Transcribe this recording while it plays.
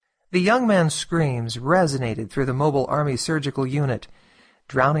The young man's screams resonated through the mobile Army surgical unit,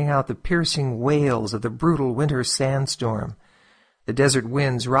 drowning out the piercing wails of the brutal winter sandstorm. The desert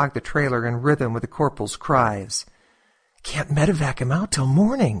winds rocked the trailer in rhythm with the corporal's cries. "Can't medevac him out till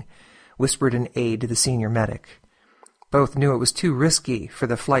morning," whispered an aide to the senior medic. Both knew it was too risky for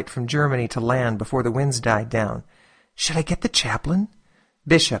the flight from Germany to land before the winds died down. "Should I get the chaplain?"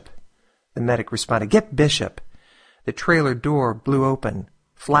 "Bishop." The medic responded. "Get Bishop." The trailer door blew open,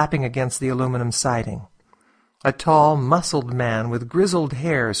 flapping against the aluminum siding. A tall, muscled man with grizzled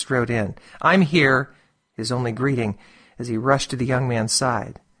hair strode in. "I'm here," his only greeting, as he rushed to the young man's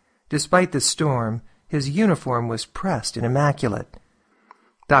side. Despite the storm, his uniform was pressed and immaculate.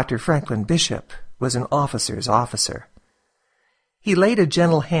 Dr. Franklin Bishop was an officer's officer. He laid a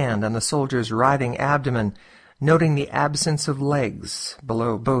gentle hand on the soldier's writhing abdomen, noting the absence of legs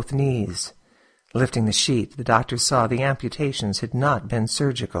below both knees. Lifting the sheet, the doctor saw the amputations had not been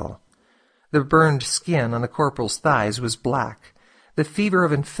surgical. The burned skin on the corporal's thighs was black. The fever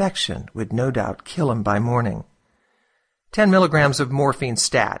of infection would no doubt kill him by morning. 10 milligrams of morphine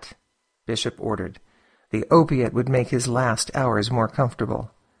stat, Bishop ordered. The opiate would make his last hours more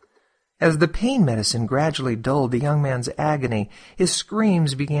comfortable. As the pain medicine gradually dulled the young man's agony, his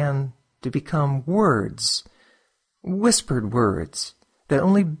screams began to become words, whispered words that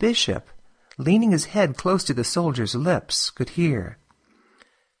only Bishop, leaning his head close to the soldier's lips, could hear.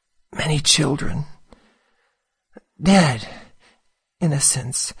 "Many children. Dead.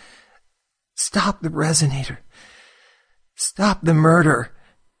 Innocents. Stop the resonator. Stop the murder."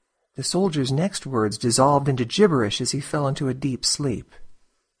 The soldier's next words dissolved into gibberish as he fell into a deep sleep.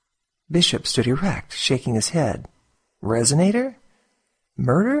 Bishop stood erect, shaking his head. Resonator?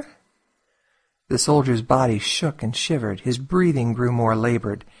 Murder? The soldier's body shook and shivered. His breathing grew more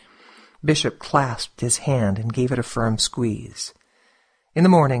labored. Bishop clasped his hand and gave it a firm squeeze. In the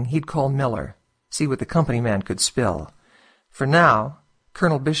morning, he'd call Miller, see what the company man could spill. For now,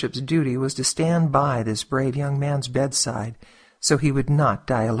 Colonel Bishop's duty was to stand by this brave young man's bedside so he would not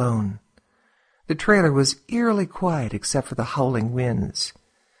die alone. The trailer was eerily quiet except for the howling winds.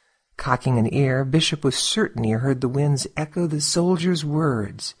 Cocking an ear, Bishop was certain he heard the winds echo the soldier's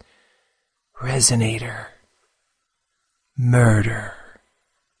words. Resonator. Murder.